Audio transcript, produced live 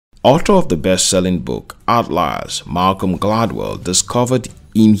Author of the best-selling book Outliers, Malcolm Gladwell discovered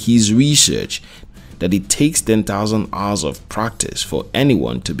in his research that it takes 10,000 hours of practice for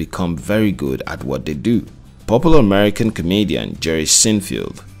anyone to become very good at what they do. Popular American comedian Jerry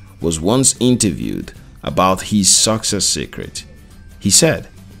Seinfeld was once interviewed about his success secret. He said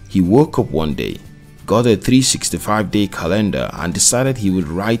he woke up one day, got a 365-day calendar and decided he would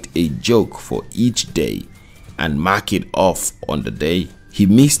write a joke for each day and mark it off on the day. He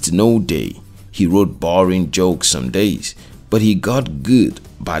missed no day. He wrote boring jokes some days, but he got good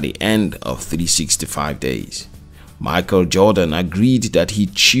by the end of 365 days. Michael Jordan agreed that he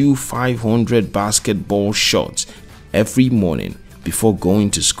chew 500 basketball shots every morning before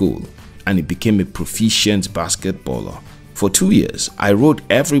going to school, and he became a proficient basketballer. For 2 years, I wrote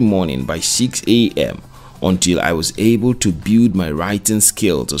every morning by 6 a.m. until I was able to build my writing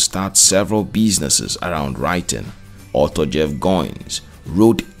skill to start several businesses around writing. Author Jeff Goins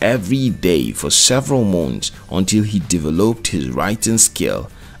wrote every day for several months until he developed his writing skill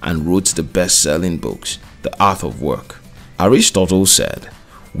and wrote the best-selling books, The Art of Work. Aristotle said,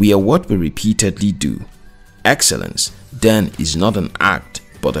 "We are what we repeatedly do." Excellence, then, is not an act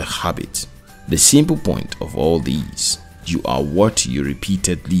but a habit. The simple point of all these: you are what you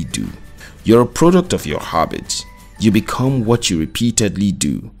repeatedly do. You're a product of your habits. You become what you repeatedly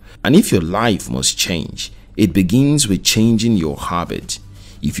do. And if your life must change, it begins with changing your habit.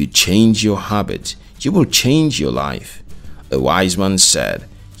 If you change your habit, you will change your life. A wise man said,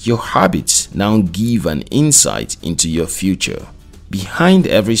 "Your habits now give an insight into your future." Behind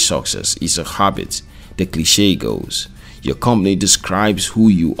every success is a habit. The cliche goes, your company describes who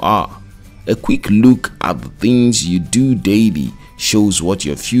you are. A quick look at the things you do daily shows what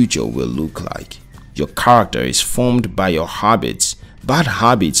your future will look like. Your character is formed by your habits. Bad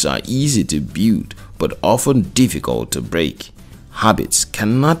habits are easy to build, but often difficult to break. Habits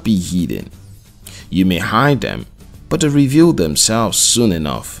cannot be hidden. You may hide them, but they reveal themselves soon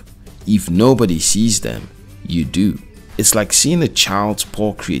enough. If nobody sees them, you do. It's like seeing a child's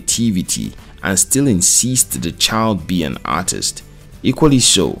poor creativity and still insist the child be an artist. Equally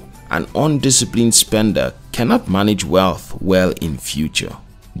so, an undisciplined spender cannot manage wealth well in future.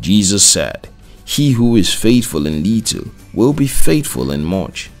 Jesus said, "He who is faithful in little will be faithful in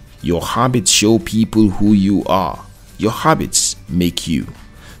much." Your habits show people who you are. Your habits make you.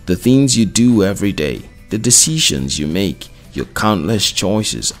 The things you do every day, the decisions you make, your countless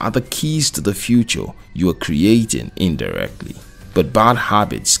choices are the keys to the future you are creating indirectly. But bad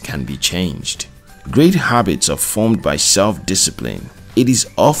habits can be changed. Great habits are formed by self-discipline. It is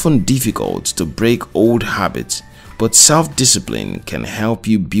often difficult to break old habits, but self-discipline can help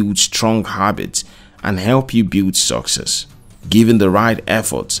you build strong habits and help you build success. Given the right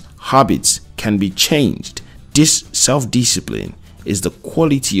efforts, habits can be changed. This self-discipline is the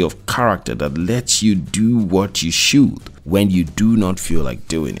quality of character that lets you do what you should when you do not feel like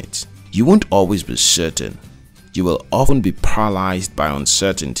doing it. You won't always be certain. You will often be paralyzed by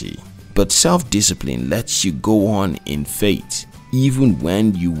uncertainty. But self-discipline lets you go on in faith, even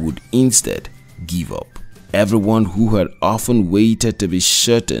when you would instead give up. Everyone who had often waited to be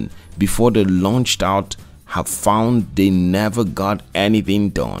certain before they launched out have found they never got anything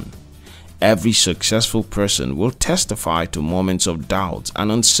done. Every successful person will testify to moments of doubt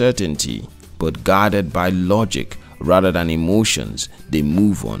and uncertainty, but guided by logic rather than emotions, they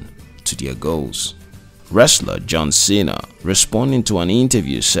move on to their goals. Wrestler John Cena, responding to an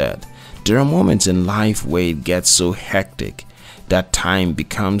interview, said, "There are moments in life where it gets so hectic that time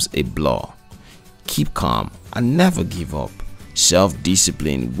becomes a blur. Keep calm and never give up.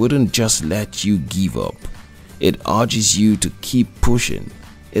 Self-discipline wouldn't just let you give up. It urges you to keep pushing.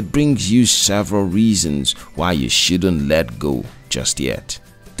 It brings you several reasons why you shouldn't let go just yet."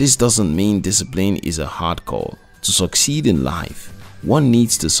 This doesn't mean discipline is a hard call. To succeed in life, one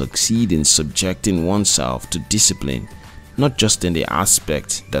needs to succeed in subjecting oneself to discipline, not just in the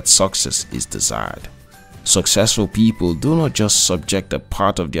aspect that success is desired. Successful people do not just subject a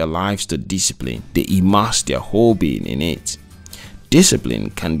part of their lives to discipline, they immerse their whole being in it. Discipline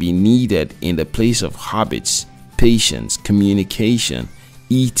can be needed in the place of habits, patience, communication,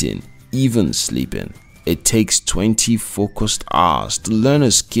 eating, even sleeping. It takes 20 focused hours to learn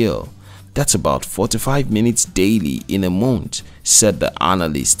a skill. That's about 45 minutes daily in a month, said the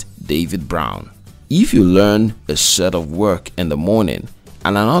analyst David Brown. If you learn a set of work in the morning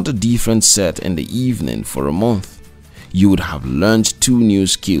and another different set in the evening for a month, you would have learned 2 new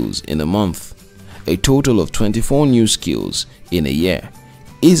skills in a month, a total of 24 new skills in a year.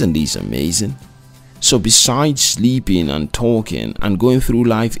 Isn't this amazing? So besides sleeping and talking and going through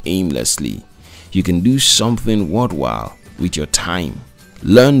life aimlessly, you can do something worthwhile with your time.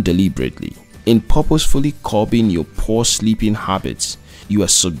 Learn deliberately. In purposefully curbing your poor sleeping habits, you are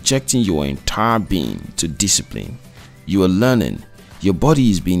subjecting your entire being to discipline. You are learning, your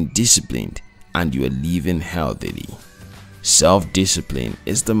body is being disciplined, and you are living healthily. Self-discipline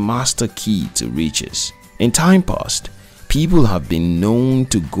is the master key to riches. In time past, people have been known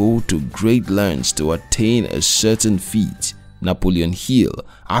to go to great lengths to attain a certain feat. Napoleon Hill,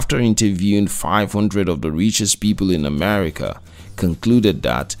 after interviewing 500 of the richest people in America, concluded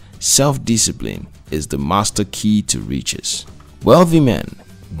that self-discipline is the master key to riches. Wealthy men,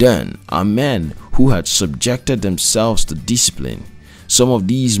 then, are men who had subjected themselves to discipline. Some of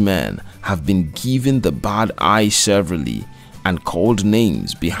these men have been given the bad eye severally and called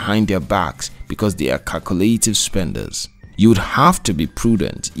names behind their backs because they are calculative spenders. You would have to be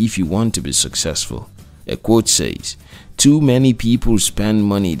prudent if you want to be successful. A quote says, "Too many people spend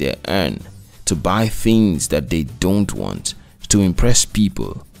money they earn to buy things that they don't want, to impress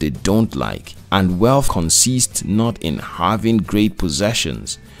people they don't like, and wealth consists not in having great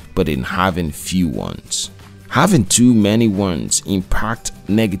possessions, but in having few ones." Having too many ones impact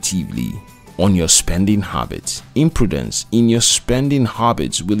negatively on your spending habits. Imprudence in your spending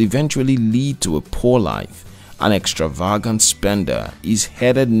habits will eventually lead to a poor life. An extravagant spender is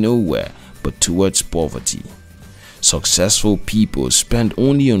headed nowhere but towards poverty. Successful people spend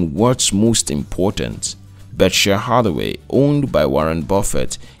only on what's most important. Berkshire Hathaway, owned by Warren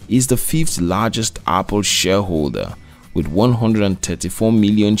Buffett, is the 5th largest Apple shareholder with 134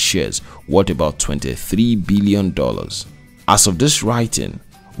 million shares worth about $23 billion. As of this writing,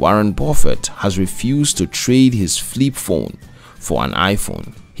 Warren Buffett has refused to trade his flip phone for an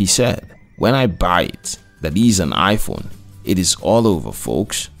iPhone. He said, "When I buy it, that is an iPhone, it is all over,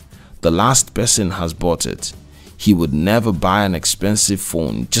 folks. The last person has bought it. He would never buy an expensive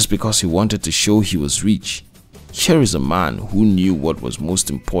phone just because he wanted to show he was rich." Here is a man who knew what was most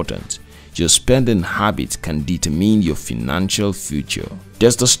important. Your spending habit can determine your financial future.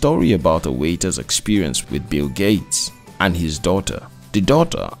 There's the story about a waiter's experience with Bill Gates and his daughter. The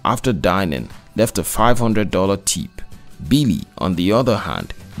daughter, after dining, left a $500 tip. Billy, on the other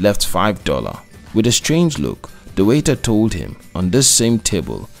hand, left $5. With a strange look, the waiter told him, "On this same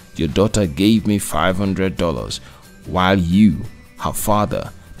table, your daughter gave me $500, while you, her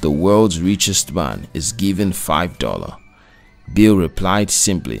father, the world's richest man, is given $5. Bill replied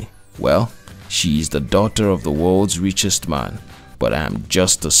simply, "Well, she is the daughter of the world's richest man, but I am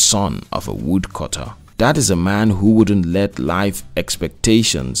just the son of a woodcutter." That is a man who wouldn't let life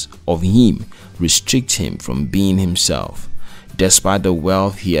expectations of him restrict him from being himself. Despite the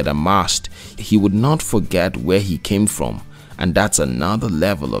wealth he had amassed, he would not forget where he came from, and that's another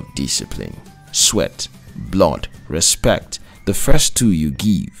level of discipline. Sweat, blood, respect. The first two you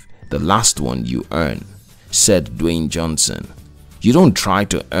give, the last one you earn, said Dwayne Johnson. You don't try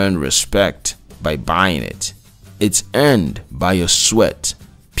to earn respect by buying it. It's earned by your sweat.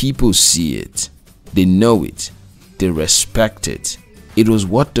 People see it. They know it. They respect it. It was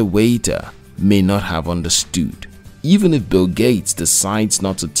what the waiter may not have understood. Even if Bill Gates decides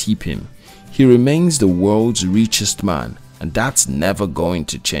not to tip him, he remains the world's richest man, and that's never going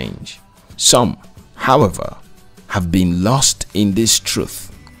to change. Some, however, have been lost in this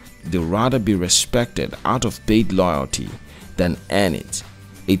truth. They'd rather be respected out of paid loyalty than earn it.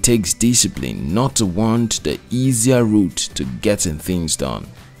 It takes discipline not to want the easier route to getting things done.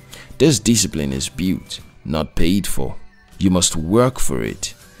 This discipline is built, not paid for. You must work for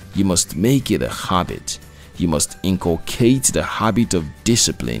it. You must make it a habit. You must inculcate the habit of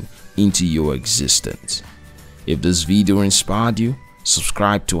discipline into your existence. If this video inspired you,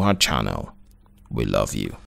 subscribe to our channel. We love you.